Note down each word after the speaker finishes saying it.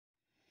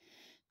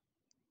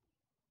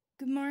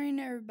Good morning,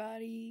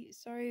 everybody.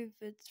 Sorry if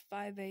it's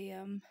 5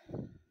 a.m.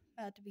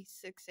 About to be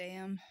 6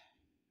 a.m.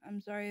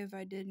 I'm sorry if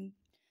I didn't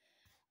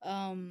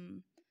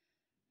um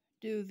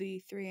do the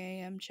 3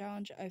 a.m.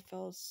 challenge. I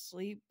fell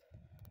asleep.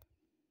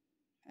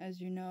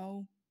 As you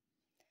know,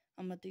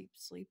 I'm a deep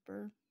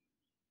sleeper.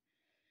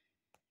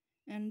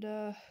 And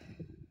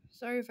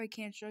sorry if I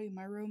can't show you.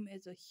 My room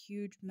is a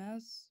huge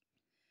mess.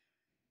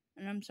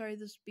 And I'm sorry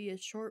this will be a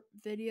short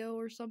video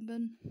or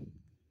something.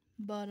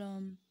 But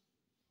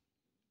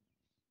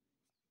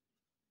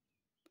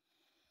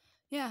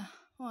yeah,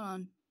 hold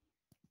on.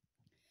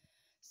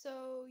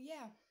 So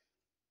yeah.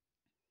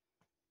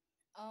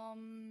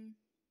 Um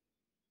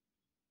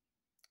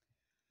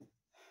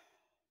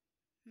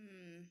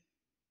hmm.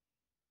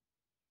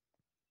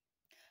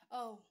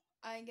 Oh,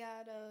 I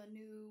got a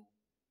new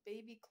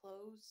baby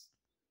clothes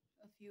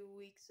a few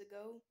weeks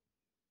ago.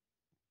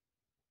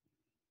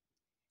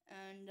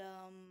 And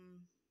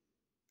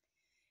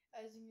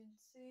as you can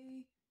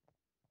see,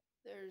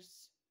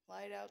 there's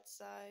light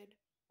outside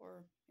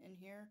or in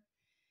here.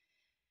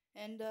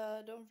 And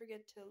don't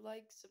forget to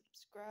like,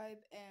 subscribe,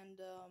 and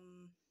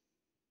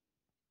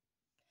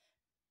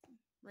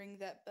ring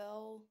that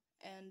bell.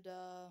 And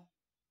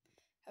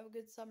have a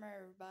good summer,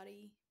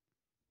 everybody.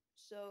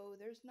 So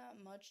there's not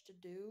much to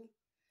do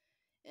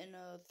in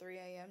a 3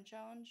 a.m.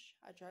 challenge.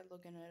 I tried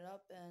looking it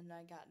up and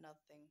I got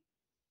nothing.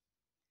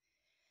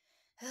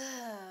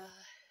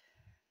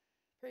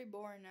 Pretty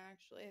boring,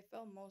 actually. I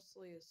fell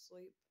mostly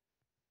asleep.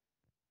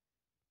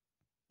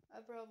 I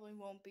probably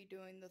won't be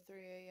doing the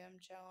 3 a.m.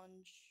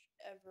 challenge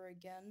ever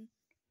again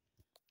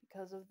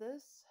because of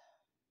this.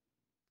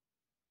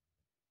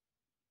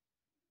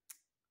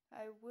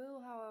 I will,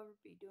 however,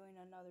 be doing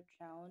another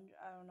challenge.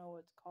 I don't know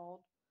what it's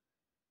called.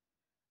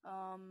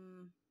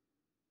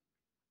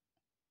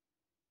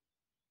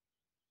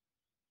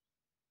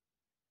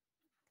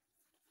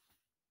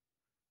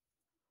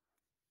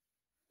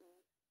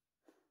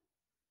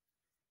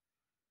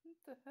 What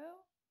the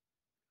hell?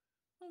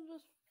 It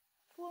just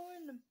flew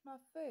into my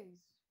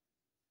face.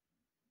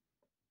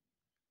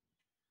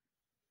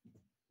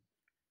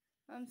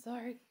 I'm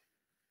sorry.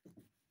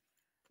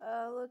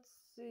 Let's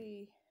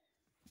see.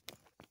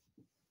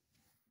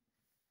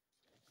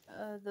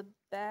 The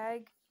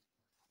bag.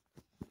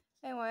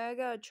 Anyway, I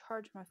gotta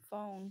charge my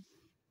phone.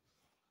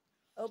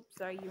 Oh,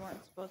 sorry, you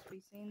weren't supposed to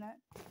be seeing that.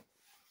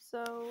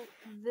 So,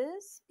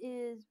 this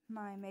is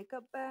my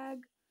makeup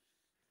bag.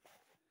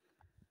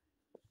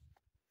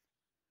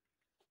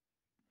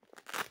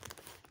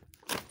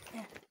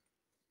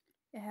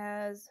 It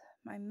has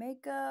my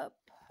makeup,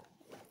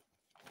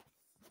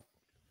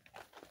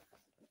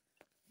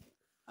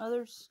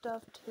 other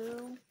stuff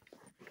too.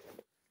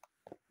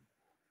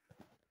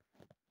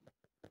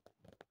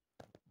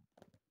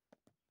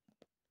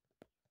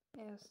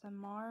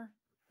 ASMR.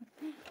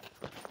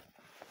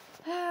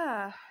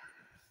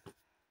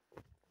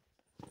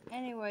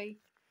 Anyway,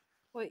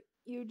 what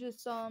you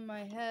just saw on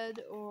my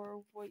head,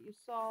 or what you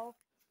saw,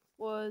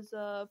 was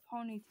a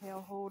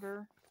ponytail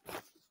holder.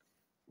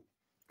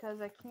 Because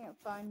I can't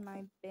find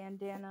my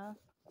bandana.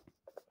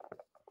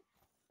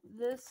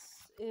 This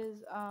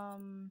is a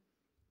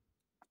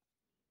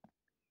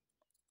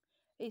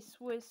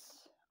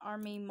Swiss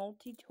Army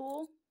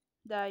multi-tool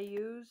that I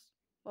use.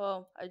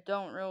 Well, I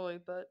don't really,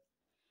 but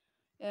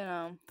you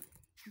know,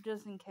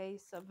 just in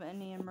case of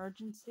any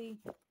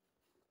emergency.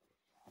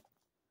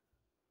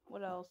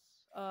 What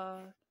else?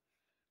 A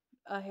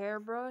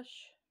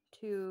hairbrush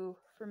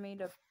for me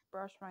to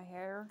brush my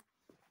hair,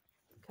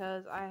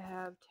 because I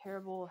have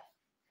terrible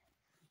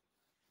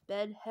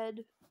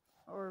bedhead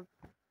or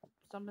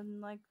something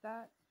like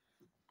that,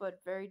 but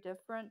very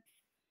different.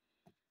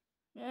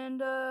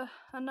 And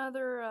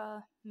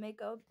another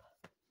makeup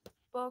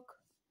book,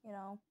 you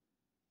know.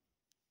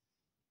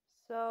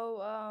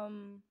 So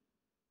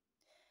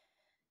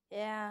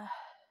yeah.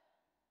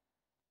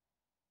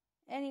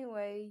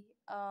 Anyway,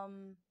 I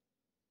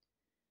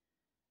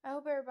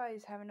hope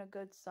everybody's having a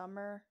good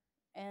summer,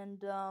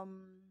 and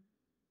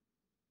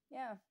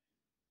yeah.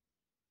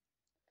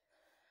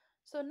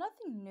 So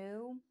nothing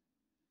new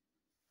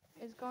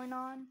is going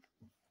on,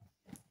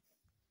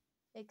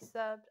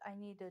 except I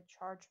need to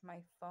charge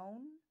my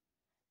phone,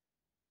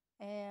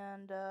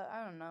 and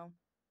I don't know.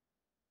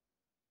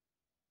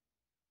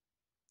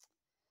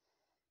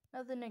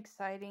 Nothing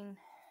exciting.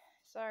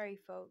 Sorry,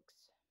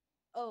 folks.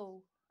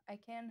 Oh, I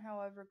can,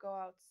 however, go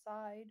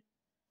outside,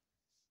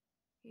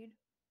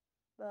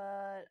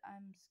 but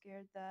I'm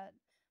scared that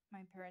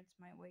my parents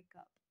might wake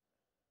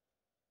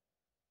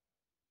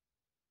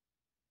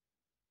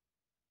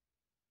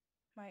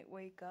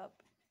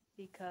up.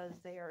 Because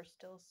they are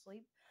still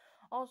asleep.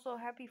 Also,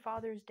 happy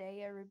Father's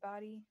Day,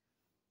 everybody.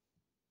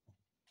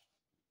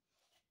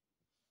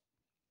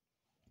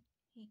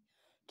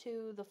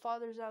 To the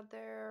fathers out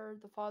there,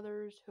 the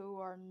fathers who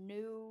are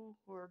new,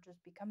 who are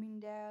just becoming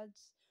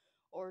dads,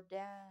 or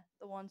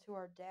the ones who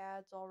are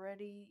dads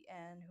already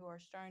and who are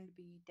starting to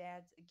be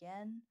dads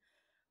again,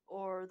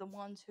 or the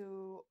ones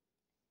who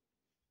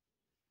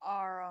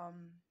are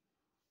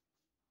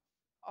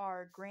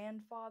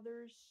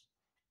grandfathers.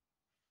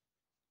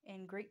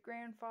 and great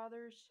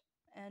grandfathers.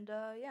 And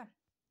yeah,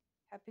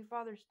 happy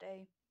Father's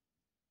Day.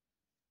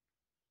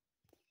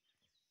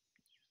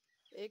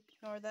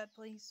 Ignore that,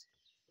 please.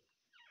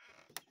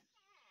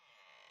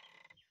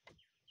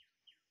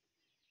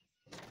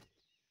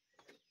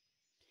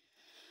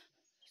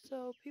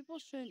 So, people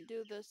shouldn't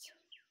do this.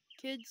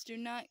 Kids, do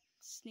not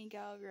sneak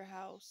out of your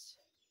house.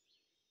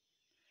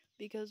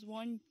 Because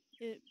one,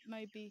 it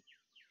might be,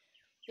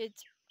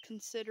 it's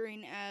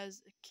considering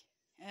as,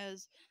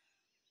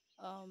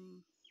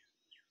 um,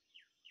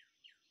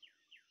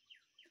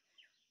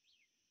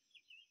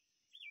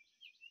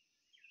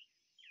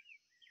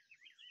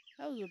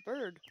 that was a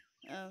bird.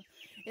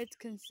 It's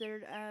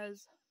considered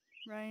as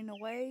running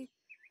away.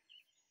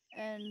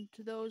 And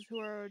to those who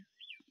are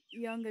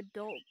young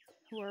adults,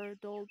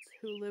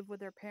 who live with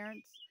their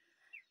parents,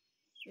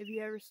 if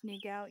you ever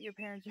sneak out, your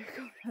parents are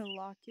going to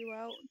lock you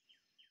out.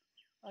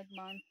 Like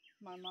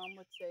my mom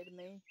would say to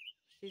me,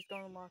 she's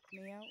going to lock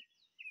me out.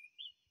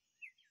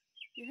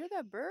 You hear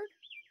that bird?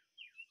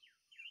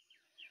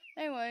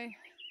 Anyway,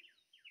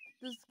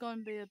 this is going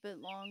to be a bit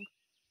long.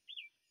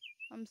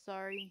 I'm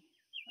sorry.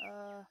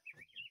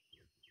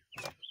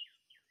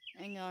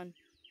 Hang on.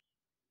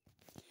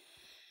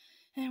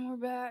 And we're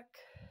back.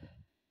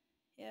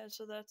 Yeah,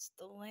 so that's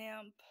the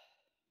lamp.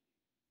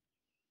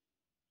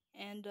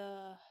 And,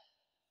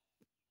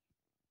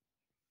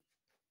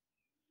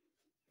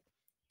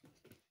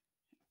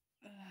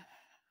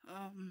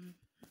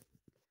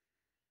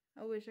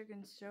 I wish I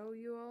can show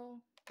you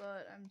all,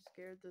 but I'm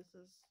scared this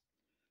is.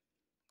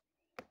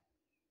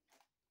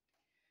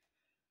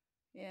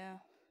 Yeah.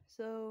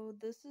 So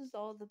this is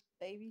all the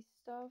baby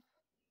stuff.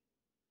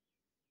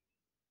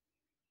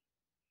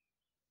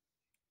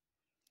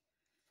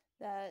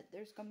 That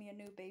there's gonna be a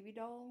new baby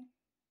doll.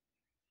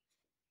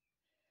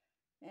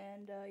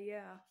 And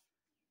yeah.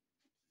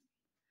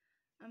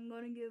 I'm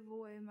gonna give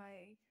away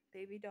my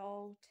baby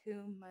doll to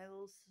my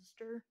little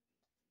sister.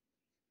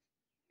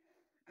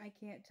 I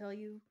can't tell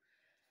you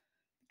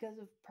because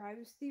of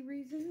privacy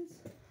reasons.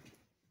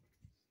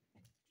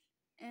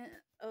 And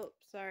oh,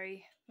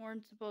 sorry,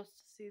 weren't supposed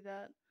to see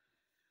that.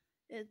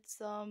 It's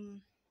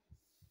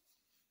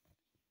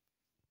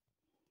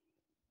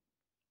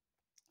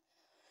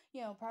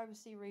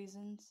privacy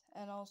reasons,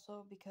 and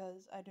also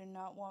because I do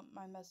not want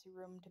my messy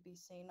room to be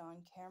seen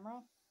on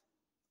camera.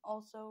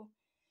 Also,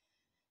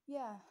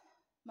 yeah,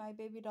 my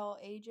baby doll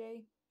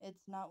AJ,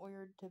 it's not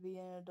weird to be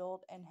an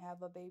adult and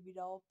have a baby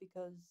doll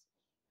because,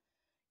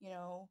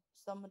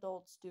 some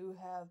adults do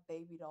have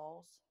baby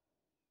dolls.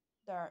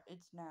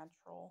 It's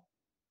natural.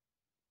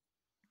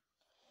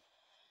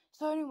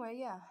 So anyway,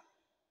 yeah,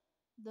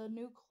 the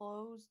new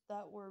clothes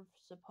that were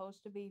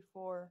supposed to be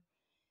for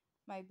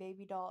my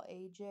baby doll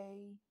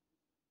AJ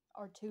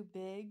are too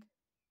big,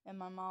 and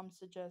my mom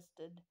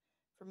suggested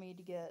for me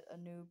to get a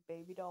new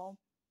baby doll,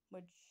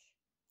 which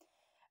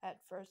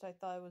at first I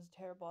thought it was a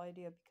terrible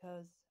idea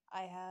because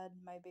I had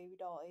my baby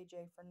doll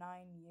AJ for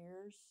 9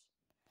 years.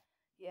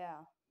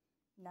 Yeah,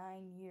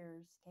 9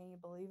 years. Can you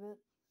believe it?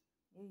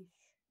 Yeesh.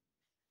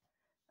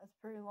 That's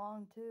pretty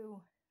long,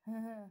 too.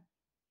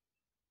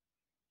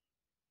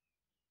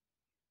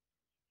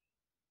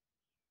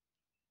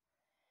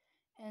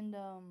 And,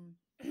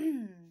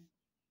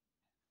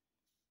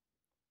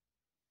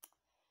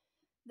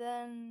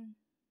 then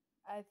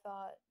I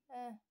thought,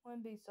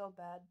 wouldn't be so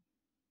bad.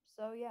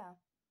 So, yeah.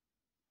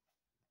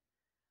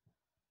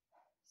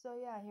 So,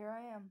 yeah, here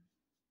I am.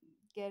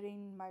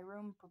 Getting my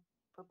room,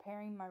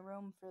 preparing my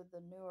room for the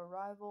new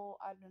arrival.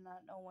 I do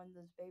not know when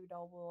this baby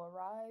doll will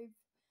arrive.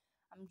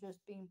 I'm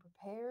just being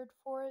prepared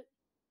for it.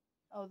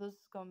 Oh, this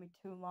is gonna be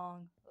too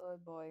long. Oh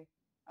boy.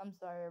 I'm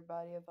sorry,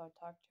 everybody, if I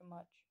talk too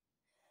much.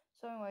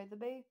 So anyway,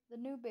 the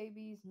new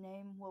baby's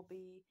name will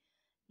be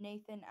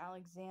Nathan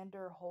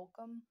Alexander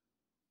Holcomb,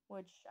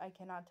 which I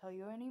cannot tell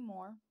you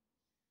anymore.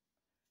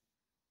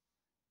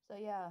 So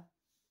yeah,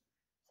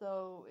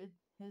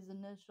 his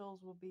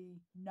initials will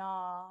be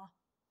Nah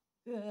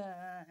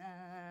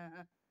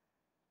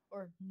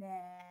or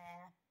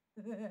Nah.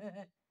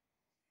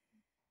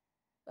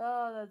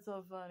 Oh, that's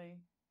so funny.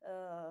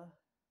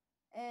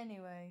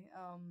 Anyway,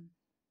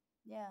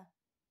 yeah,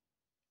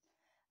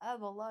 I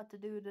have a lot to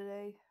do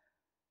today.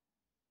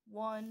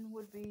 One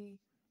would be,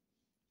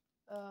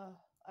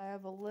 I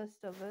have a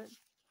list of it.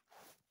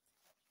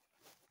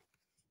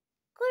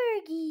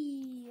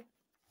 Corgi.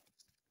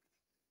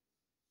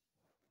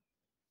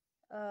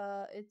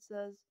 It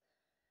says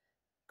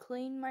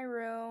clean my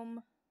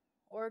room,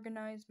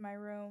 organize my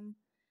room,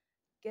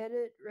 get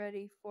it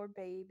ready for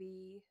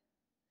baby,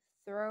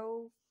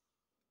 throw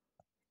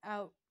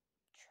out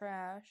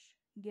trash,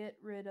 get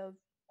rid of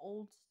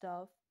old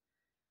stuff,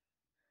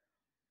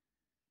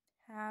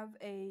 have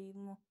a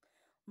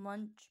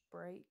lunch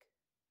break,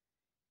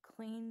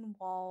 clean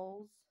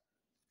walls.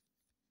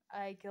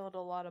 I killed a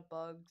lot of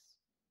bugs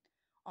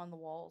on the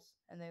walls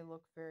and they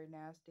look very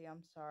nasty.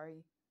 I'm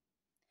sorry.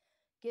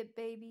 Get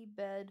baby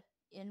bed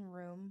in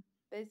room.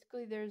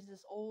 Basically, there's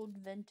this old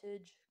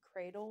vintage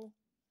cradle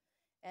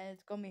and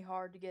it's gonna be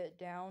hard to get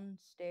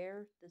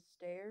downstairs, the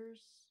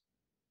stairs.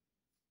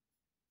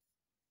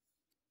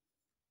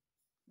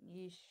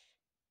 Yeesh.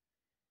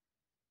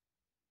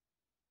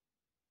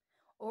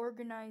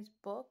 Organize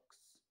books.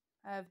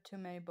 I have too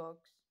many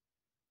books.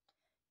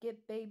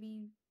 Get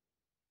baby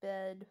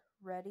bed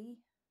ready.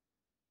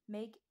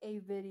 Make a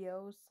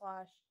video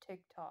 /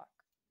 TikTok.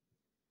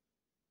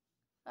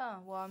 Oh,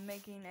 well, I'm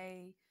making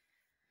a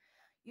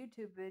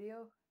YouTube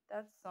video.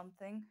 That's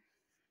something.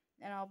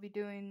 And I'll be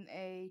doing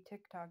a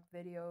TikTok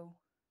video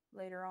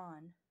later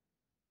on.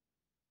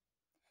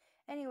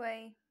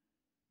 Anyway,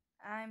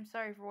 I'm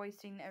sorry for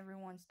wasting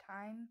everyone's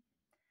time.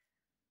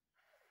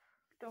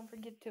 Don't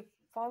forget to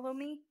follow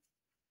me.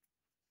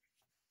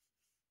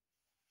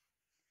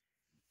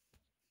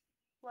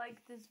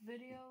 Like this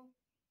video.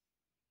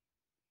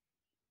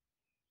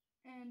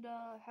 And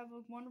have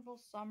a wonderful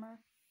summer.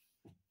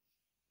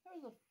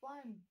 There's a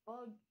flying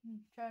bug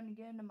trying to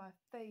get into my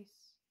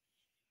face.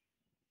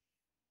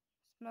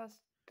 It's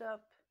messed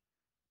up.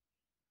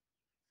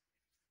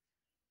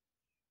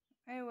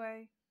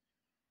 Anyway,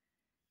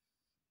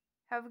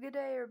 have a good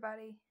day,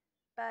 everybody.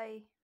 Bye.